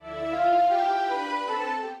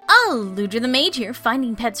Eludra the Mage here,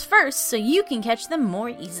 finding pets first so you can catch them more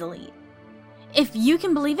easily. If you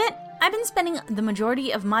can believe it, I've been spending the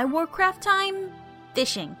majority of my Warcraft time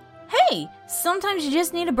fishing. Hey, sometimes you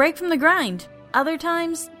just need a break from the grind. Other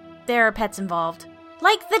times, there are pets involved.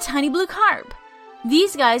 Like the tiny blue carp.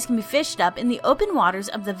 These guys can be fished up in the open waters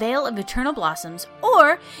of the Vale of Eternal Blossoms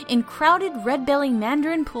or in crowded red-belly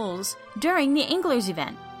mandarin pools during the Anglers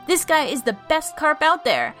event. This guy is the best carp out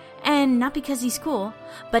there, and not because he's cool,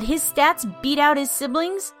 but his stats beat out his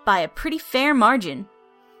siblings by a pretty fair margin.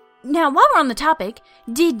 Now, while we're on the topic,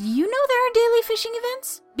 did you know there are daily fishing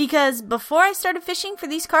events? Because before I started fishing for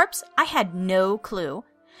these carps, I had no clue.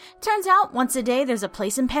 Turns out, once a day, there's a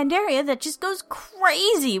place in Pandaria that just goes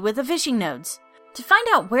crazy with the fishing nodes. To find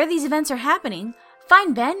out where these events are happening,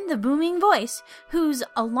 find Ben, the booming voice, who's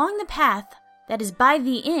along the path that is by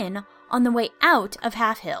the inn on the way out of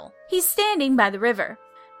Half Hill. He's standing by the river.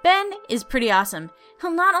 Ben is pretty awesome.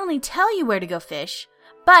 He'll not only tell you where to go fish,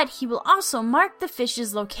 but he will also mark the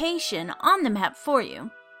fish's location on the map for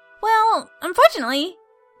you. Well, unfortunately,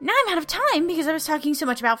 now I'm out of time because I was talking so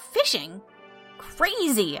much about fishing.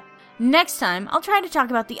 Crazy! Next time, I'll try to talk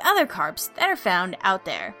about the other carps that are found out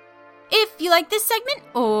there. If you like this segment,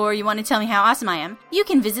 or you want to tell me how awesome I am, you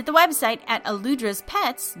can visit the website at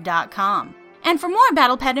eludraspets.com. And for more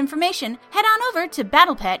Battle Pet information, head on over to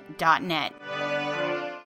battlepet.net.